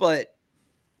 But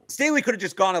Staley could have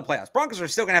just gone to the playoffs. Broncos are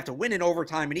still going to have to win in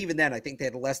overtime. And even then, I think they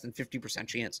had a less than 50%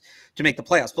 chance to make the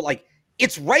playoffs. But, like,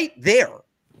 it's right there.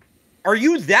 Are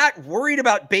you that worried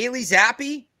about Bailey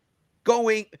Zappi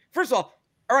going? First of all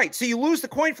right, so you lose the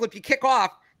coin flip. You kick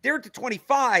off. They're at the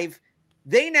 25.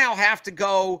 They now have to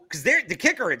go because the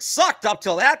kicker had sucked up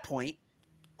till that point.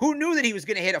 Who knew that he was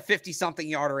going to hit a 50-something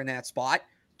yarder in that spot?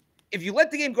 If you let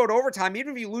the game go to overtime,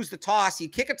 even if you lose the toss, you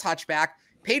kick a touchback.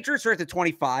 Patriots are at the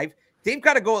 25. They've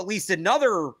got to go at least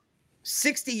another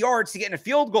 60 yards to get in a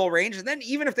field goal range. And then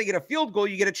even if they get a field goal,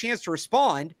 you get a chance to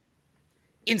respond.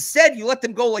 Instead, you let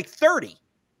them go like 30.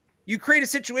 You create a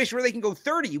situation where they can go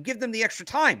 30. You give them the extra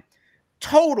time.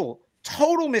 Total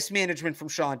mismanagement from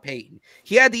Sean Payton.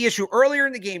 He had the issue earlier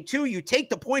in the game, too. You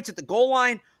take the points at the goal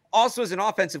line. Also, as an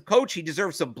offensive coach, he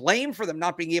deserves some blame for them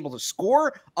not being able to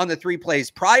score on the 3 plays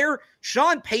prior.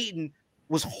 Sean Payton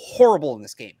was horrible in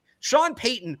this game. Sean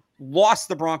Payton lost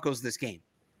the Broncos this game.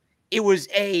 It was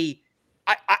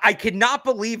I could not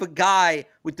believe a guy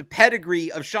with the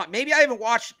pedigree of Sean. Maybe I didn't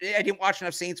watch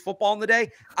enough Saints football in the day.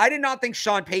 I did not think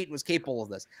Sean Payton was capable of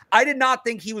this. I did not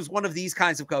think he was one of these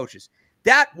kinds of coaches.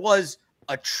 That was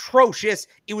atrocious.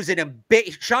 It was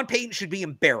Sean Payton should be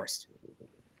embarrassed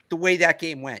the way that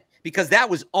game went because that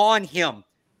was on him.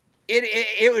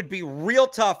 It would be real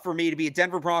tough for me to be a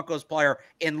Denver Broncos player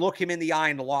and look him in the eye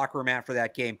in the locker room after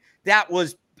that game. It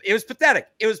was pathetic.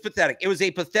 It was pathetic. It was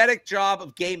a pathetic job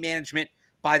of game management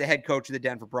by the head coach of the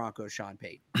Denver Broncos, Sean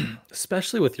Payton.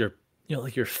 Especially with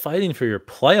you're fighting for your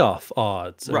playoff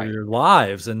odds or your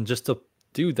lives, and just to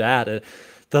do that.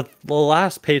 The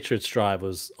last Patriots drive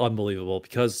was unbelievable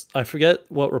because I forget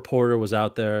what reporter was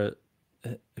out there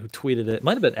who tweeted it. It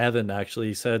might have been Evan, actually.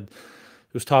 He said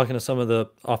he was talking to some of the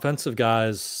offensive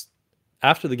guys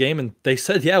after the game, and they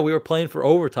said, yeah, we were playing for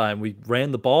overtime. We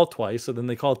ran the ball twice, and then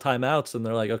they called timeouts, and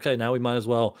they're like, okay, now we might as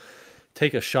well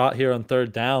take a shot here on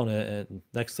 3rd down. And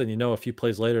next thing you know, a few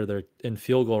plays later, they're in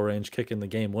field goal range kicking the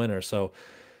game winner. So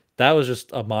that was just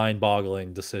a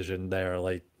mind-boggling decision there.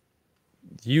 Like,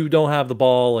 you don't have the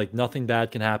ball, like nothing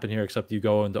bad can happen here except you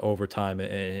go into overtime,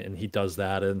 and he does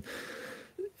that. And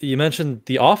you mentioned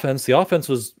the offense. The offense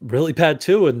was really bad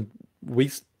too, and we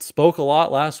spoke a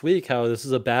lot last week how this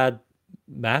is a bad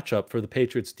matchup for the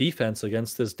Patriots defense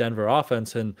against this Denver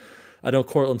offense. And I know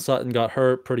Cortland Sutton got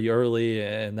hurt pretty early,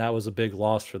 and that was a big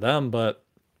loss for them. But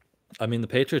I mean, the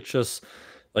Patriots just,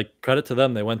 like, credit to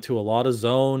them. They went to a lot of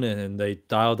zone, and they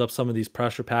dialed up some of these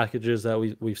pressure packages that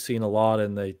we've seen a lot,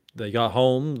 and they got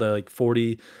home. The, like,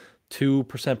 42%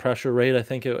 pressure rate, I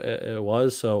think it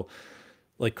was. So,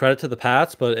 like, credit to the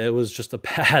Pats, but it was just a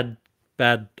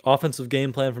bad offensive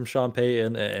game plan from Sean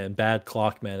Payton and bad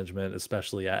clock management,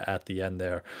 especially at the end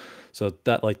there. So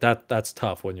that's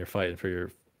tough when you're fighting for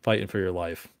your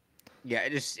life. Yeah,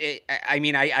 I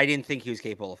mean, I didn't think he was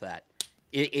capable of that.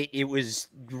 It was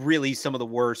really some of the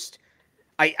worst.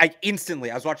 I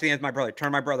instantly, I was watching the end with my brother, turned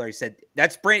to my brother. He said,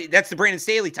 that's the Brandon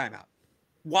Staley timeout.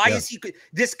 Why is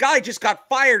this guy just got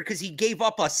fired because he gave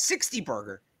up a 60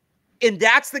 burger. And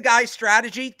that's the guy's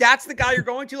strategy. That's the guy you're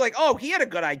going to, like, oh, he had a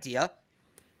good idea.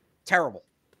 Terrible.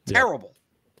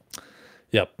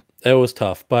 Yep. It was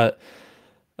tough. But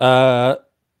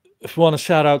if you want to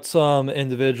shout out some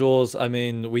individuals, I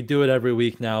mean, we do it every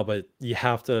week now, but you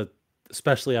have to,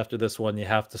 especially after this one, you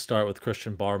have to start with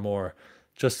Christian Barmore.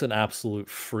 Just an absolute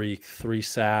freak. 3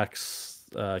 sacks,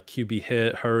 QB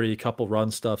hit, hurry, couple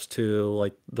run stuffs too.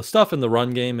 Like, the stuff in the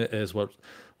run game is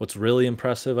what's really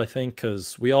impressive, I think,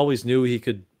 because we always knew he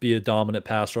could be a dominant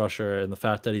pass rusher, and the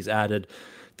fact that he's added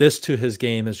this to his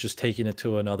game is just taking it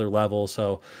to another level.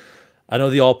 So I know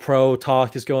the All-Pro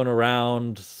talk is going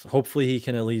around. Hopefully he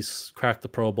can at least crack the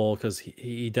Pro Bowl because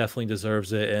he definitely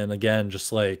deserves it. And again,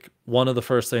 just like one of the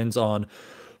first things on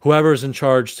whoever's in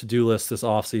charge to-do list this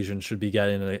offseason should be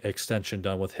getting an extension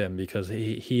done with him because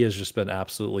he has just been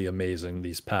absolutely amazing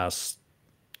these past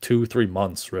 2-3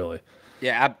 months, really.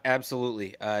 Yeah,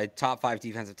 absolutely. Top 5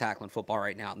 defensive tackle in football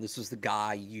right now. And this was the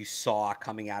guy you saw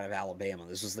coming out of Alabama.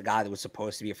 This was the guy that was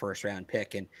supposed to be a first-round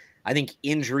pick. And I think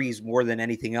injuries more than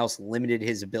anything else limited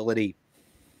his ability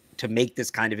to make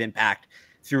this kind of impact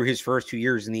through his first 2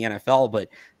 years in the NFL. But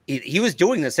he was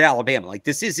doing this at Alabama. Like,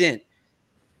 this isn't,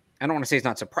 I don't want to say it's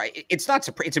not surprising.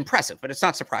 It's impressive, but it's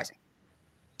not surprising.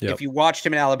 Yep. If you watched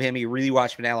him in Alabama, you really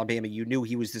watched him in Alabama, you knew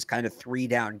he was this kind of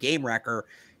 3-down game wrecker,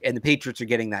 and the Patriots are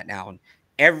getting that now. And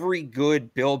every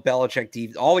good Bill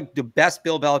Belichick all the best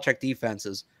Bill Belichick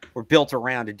defenses were built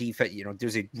around a defense. You know,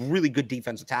 there's a really good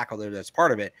defensive tackle there that's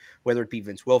part of it, whether it be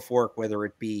Vince Wilfork, whether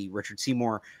it be Richard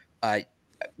Seymour.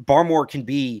 Barmore can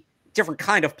be a different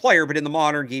kind of player, but in the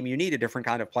modern game, you need a different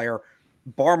kind of player.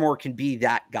 Barmore can be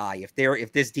that guy.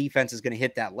 If this defense is going to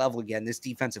hit that level again, this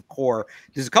defensive core,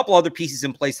 there's a couple other pieces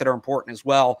in place that are important as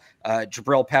well.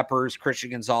 Jabril Peppers,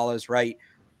 Christian Gonzalez, right?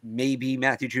 Maybe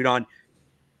Matthew Judon.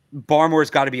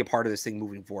 Barmore's got to be a part of this thing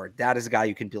moving forward. That is a guy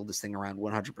you can build this thing around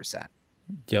 100%.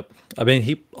 Yep. I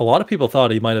mean, a lot of people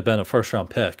thought he might have been a first-round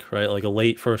pick, right? Like a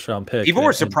late first-round pick. People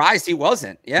were surprised he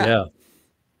wasn't. Yeah. Yeah.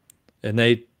 And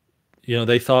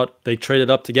they thought they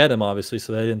traded up to get him, obviously,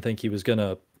 so they didn't think he was going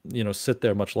to, sit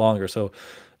there much longer. So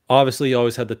obviously he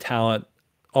always had the talent,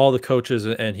 all the coaches,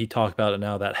 and he talked about it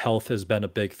now that health has been a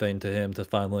big thing to him to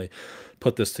finally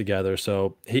put this together.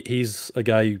 So he's a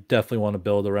guy you definitely want to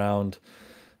build around.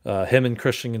 Him and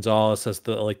Christian Gonzalez as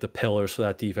the pillars for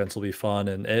that defense will be fun.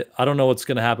 And I don't know what's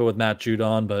going to happen with Matt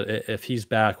Judon, but if he's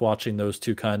back, watching those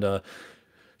two kind of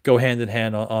go hand in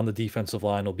hand on the defensive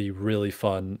line will be really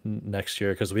fun next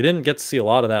year because we didn't get to see a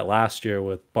lot of that last year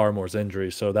with Barmore's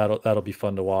injury. So that'll be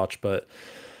fun to watch. But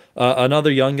another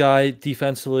young guy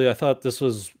defensively, I thought this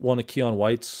was one of Keon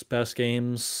White's best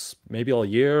games, maybe all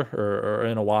year or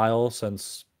in a while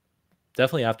since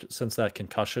that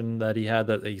concussion that he had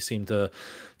that he seemed to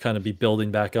kind of be building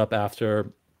back up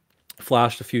after.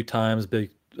 Flashed a few times,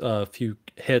 big few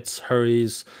hits,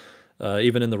 hurries.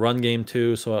 Even in the run game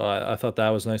too, so I thought that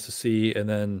was nice to see. And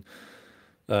then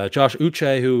Josh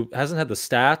Uche, who hasn't had the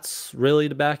stats really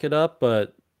to back it up,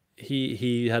 but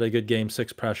he had a good game,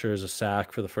 6 pressures, a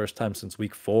sack for the first time since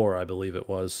week 4, I believe it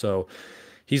was. So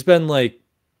he's been like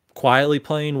quietly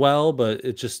playing well, but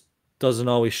it just doesn't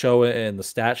always show it in the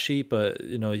stat sheet. But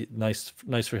nice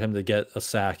for him to get a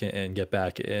sack and get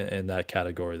back in that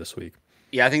category this week.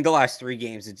 Yeah, I think the last 3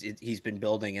 games he's been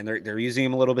building, and they're using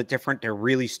him a little bit different. They're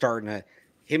really starting to,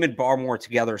 him and Barmore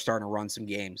together are starting to run some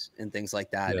games and things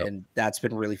like that, and that's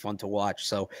been really fun to watch.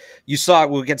 So you saw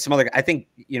we'll get some other. I think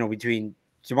between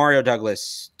Demario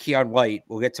Douglas, Keon White,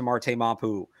 we'll get to Marte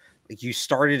Mapu. Like you're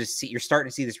starting to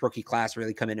see this rookie class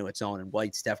really come into its own, and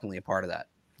White's definitely a part of that.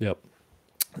 Yep.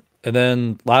 And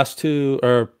then last two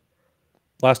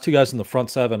guys in the front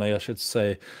 7, I should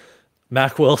say.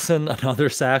 Mac Wilson, another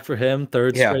sack for him,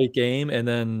 3rd straight game, and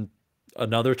then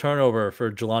another turnover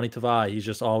for Jelani Tavai. He's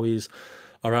just always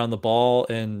around the ball,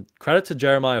 and credit to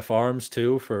Jeremiah Farms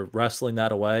too for wrestling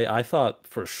that away. I thought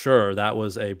for sure that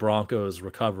was a Broncos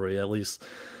recovery. At least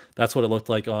that's what it looked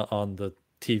like on the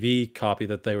TV copy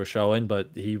that they were showing, but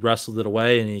he wrestled it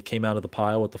away and he came out of the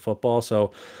pile with the football.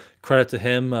 So credit to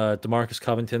him. DeMarcus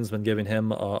Covington's been giving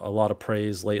him a lot of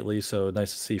praise lately, so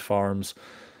nice to see Farms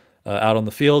out on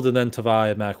the field, and then Tavai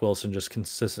and Mac Wilson just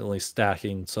consistently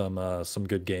stacking some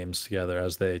good games together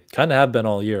as they kind of have been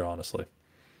all year, honestly.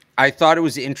 I thought it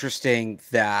was interesting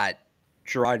that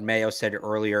Gerard Mayo said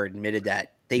earlier, admitted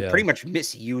that they pretty much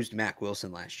misused Mac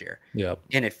Wilson last year. Yeah,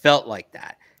 and it felt like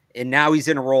that. And now he's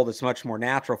in a role that's much more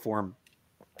natural for him.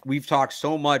 We've talked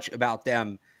so much about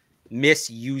them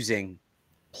misusing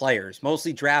players,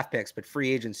 mostly draft picks, but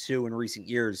free agents too in recent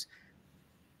years.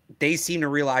 They seem to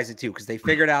realize it too, because they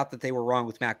figured out that they were wrong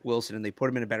with Mac Wilson and they put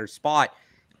him in a better spot.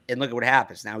 And look at what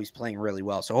happens. Now he's playing really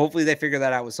well. So hopefully they figure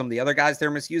that out with some of the other guys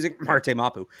they're misusing, Marte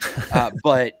Mapu.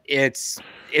 But it's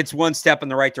one step in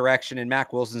the right direction. And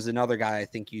Mac Wilson's another guy I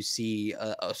think you see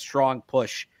a strong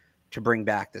push to bring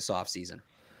back this offseason.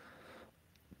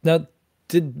 Now,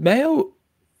 did Mayo?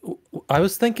 I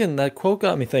was thinking that quote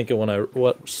got me thinking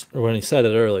when he said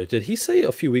it earlier. Did he say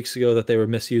a few weeks ago that they were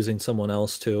misusing someone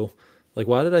else too? Like,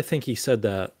 why did I think he said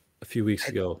that a few weeks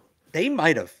ago? They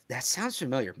might have. That sounds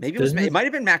familiar. Maybe it might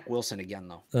have been Mac Wilson again,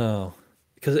 though. Oh,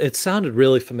 because it sounded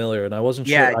really familiar, and I wasn't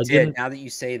sure. Yeah, it did. Now that you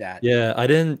say that. Yeah, I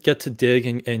didn't get to dig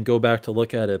and go back to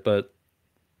look at it, but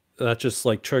that just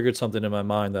like triggered something in my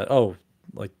mind that, oh,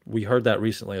 like we heard that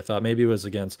recently. I thought maybe it was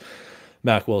against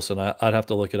Mac Wilson. I'd have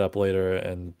to look it up later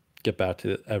and get back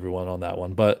to everyone on that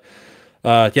one. But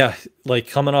yeah, like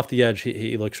coming off the edge,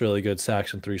 he looks really good.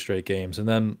 Sacks in 3 straight games. And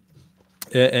then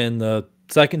in the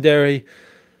secondary,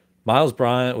 Miles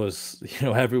Bryant was,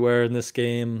 everywhere in this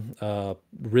game.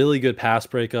 Really good pass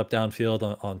breakup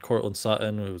downfield on Cortland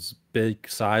Sutton. It was big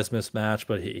size mismatch,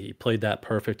 but he played that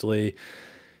perfectly.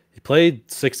 He played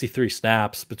 63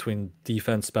 snaps between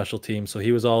defense, special teams, so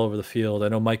he was all over the field. I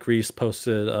know Mike Reese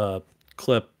posted a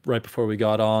clip right before we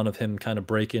got on of him kind of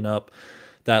breaking up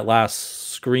that last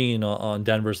screen on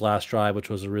Denver's last drive, which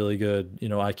was a really good,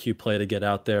 IQ play to get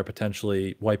out there,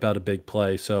 potentially wipe out a big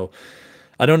play. So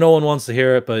I know no one wants to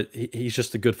hear it, but he's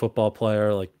just a good football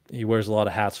player. Like he wears a lot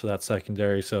of hats for that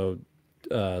secondary. So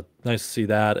nice to see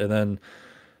that. And then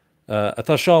I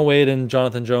thought Shaun Wade and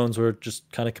Jonathan Jones were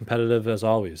just kind of competitive as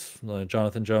always.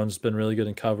 Jonathan Jones has been really good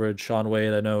in coverage. Shaun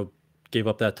Wade, I know, gave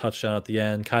up that touchdown at the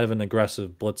end. Kind of an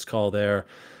aggressive blitz call there.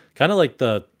 Kind of like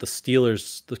the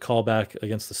Steelers, the callback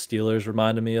against the Steelers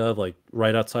reminded me of, like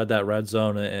right outside that red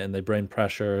zone, and they bring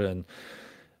pressure and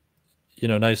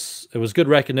nice. It was good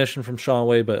recognition from Shaun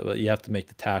Wade, but you have to make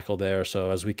the tackle there.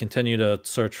 So as we continue to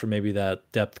search for maybe that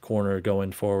depth corner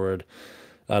going forward,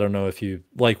 I don't know if you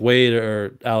like Wade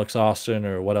or Alex Austin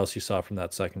or what else you saw from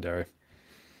that secondary.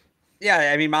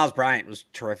 Yeah, I mean, Miles Bryant was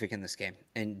terrific in this game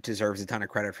and deserves a ton of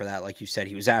credit for that. Like you said,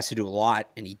 he was asked to do a lot,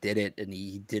 and he did it, and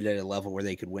he did it at a level where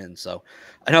they could win. So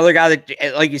another guy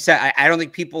that, like you said, I don't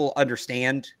think people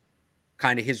understand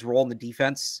kind of his role in the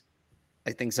defense.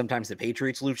 I think sometimes the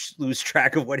Patriots lose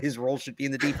track of what his role should be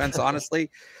in the defense,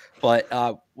 honestly. But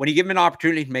when you give him an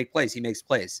opportunity to make plays, he makes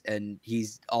plays, and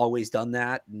he's always done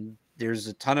that. And there's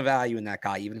a ton of value in that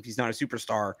guy, even if he's not a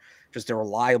superstar, just a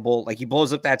reliable, like he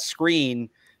blows up that screen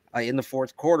in the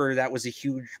fourth quarter. That was a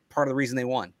huge part of the reason they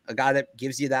won. A guy that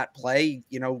gives you that play,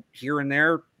 here and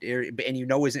there, and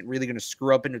isn't really going to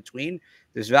screw up in between.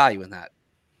 There's value in that.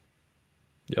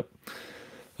 Yep,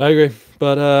 I agree.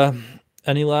 But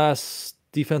any last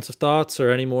defensive thoughts or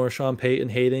any more Sean Payton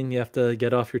hating you have to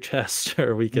get off your chest,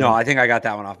 or we can? No, I think I got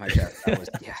that one off my chest. That was,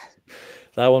 yeah.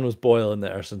 That one was boiling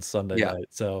there since Sunday night.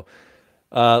 So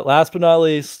last but not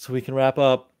least, we can wrap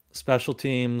up special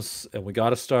teams, and we got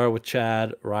to start with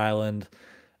Chad Ryland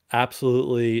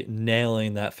absolutely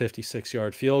nailing that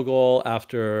 56-yard field goal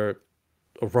after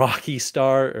a rocky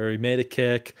start, or he made a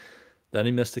kick, then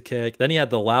he missed a kick, then he had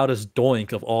the loudest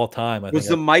doink of all time. Was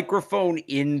the microphone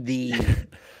in the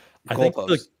I think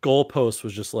the goalpost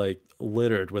was just like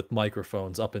littered with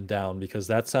microphones up and down, because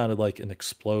that sounded like an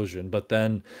explosion. But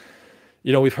then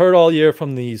we've heard all year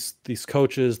from these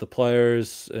coaches, the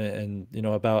players, and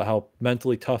about how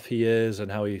mentally tough he is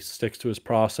and how he sticks to his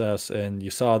process. And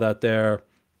you saw that there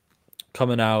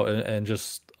coming out, and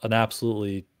just an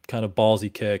absolutely kind of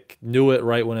ballsy kick. Knew it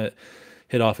right when it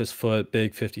hit off his foot.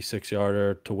 Big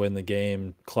 56-yarder to win the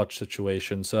game, clutch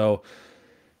situation. So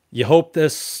you hope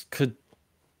this could.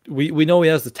 We know he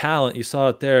has the talent. You saw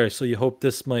it there. So you hope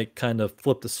this might kind of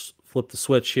flip the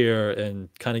switch here and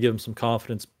kind of give him some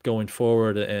confidence going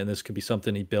forward, and this could be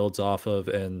something he builds off of,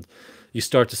 and you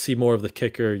start to see more of the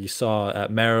kicker you saw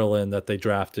at Maryland that they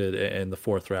drafted in the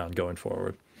 4th round going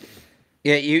forward.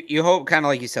 Yeah, you hope, kind of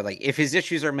like you said, like if his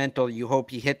issues are mental, you hope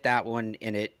he hit that one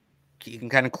and he can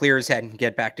kind of clear his head and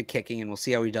get back to kicking, and we'll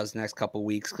see how he does the next couple of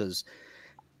weeks, because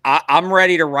I'm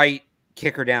ready to write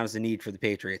kicker down as a need for the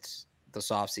Patriots this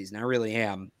offseason. I really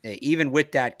am. Even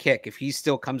with that kick, if he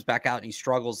still comes back out and he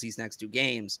struggles these next 2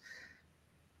 games,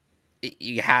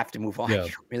 you have to move on. Yeah.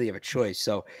 You don't really have a choice.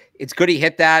 So it's good he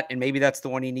hit that, and maybe that's the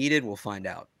one he needed. We'll find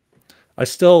out. I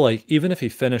still, like, even if he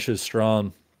finishes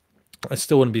strong, I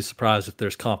still wouldn't be surprised if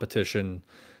there's competition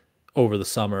over the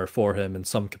summer for him in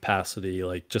some capacity,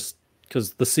 like just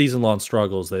because the season-long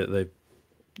struggles, they've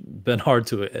been hard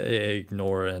to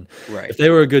ignore. And if they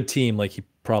were a good team, like, he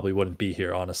probably wouldn't be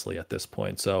here, honestly, at this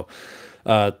point. So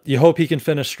you hope he can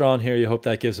finish strong here. You hope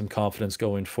that gives him confidence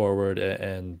going forward,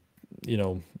 and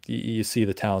you see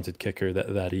the talented kicker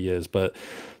that he is. But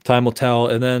time will tell.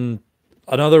 And then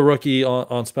another rookie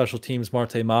on special teams,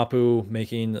 Marte Mapu,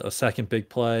 making a second big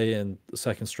play in the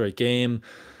second straight game.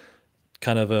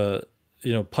 Kind of a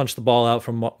punch the ball out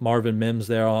from Marvin Mims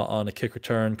there on a kick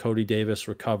return. Cody Davis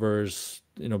recovers,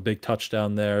 big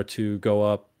touchdown there to go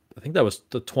up. I think that was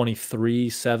the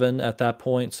 23-7 at that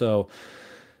point. So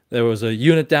there was a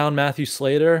unit down Matthew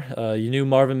Slater. You knew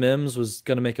Marvin Mims was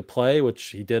going to make a play, which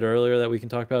he did earlier that we can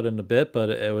talk about in a bit, but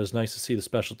it was nice to see the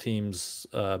special teams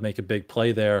make a big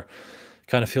play there.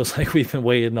 Kind of feels like we've been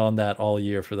waiting on that all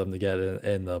year for them to get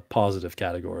in the positive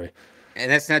category.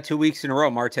 And that's not 2 weeks in a row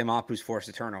Marte Mapu's forced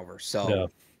a turnover. So Yeah.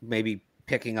 maybe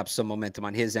picking up some momentum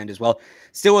on his end as well.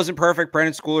 Still wasn't perfect.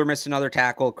 Brendan Schooler missed another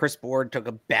tackle. Chris Board took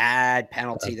a bad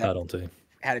penalty that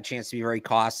had a chance to be very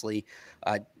costly.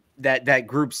 That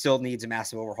group still needs a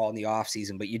massive overhaul in the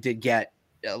offseason, but you did get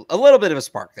a little bit of a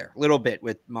spark there, a little bit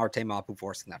with Marte Mapu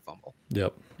forcing that fumble.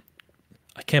 Yep.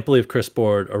 I can't believe Chris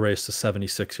Board erased a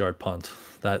 76-yard punt.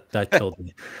 That killed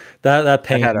me. That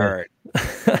pained me.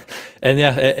 And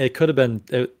yeah, it could have been.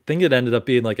 I think it ended up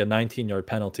being like a 19-yard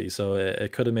penalty, so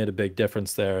it could have made a big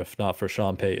difference there if not for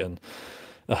Sean Payton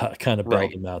kind of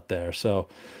bailed him out there. So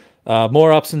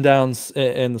more ups and downs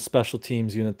in the special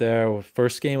teams unit there.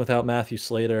 First game without Matthew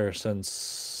Slater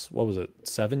since, what was it,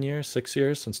 6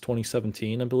 years since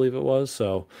 2017, I believe it was.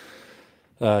 So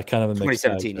kind of a mixed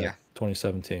 2017, bag. yeah.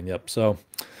 2017, yep. So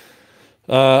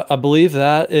I believe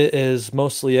that is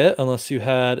mostly it, unless you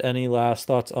had any last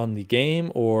thoughts on the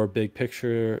game or big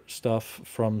picture stuff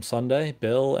from Sunday.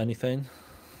 Bill, anything?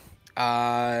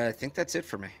 I think that's it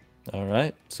for me. All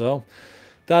right. So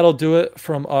that'll do it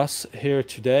from us here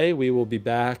today. We will be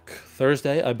back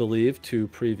Thursday, I believe, to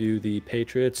preview the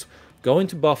Patriots going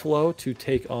to Buffalo to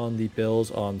take on the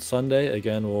Bills on Sunday.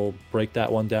 Again, we'll break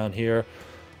that one down here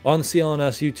on the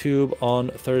CLNS YouTube on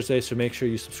Thursday, so make sure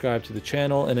you subscribe to the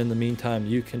channel. And in the meantime,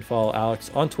 you can follow Alex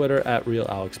on Twitter at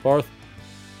RealAlexBarth.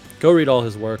 Go read all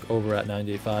his work over at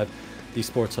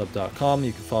 985thesportshub.com.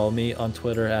 You can follow me on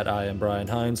Twitter at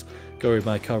IamBrianHines. Go read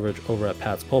my coverage over at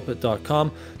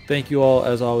patspulpit.com. Thank you all,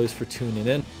 as always, for tuning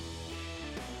in.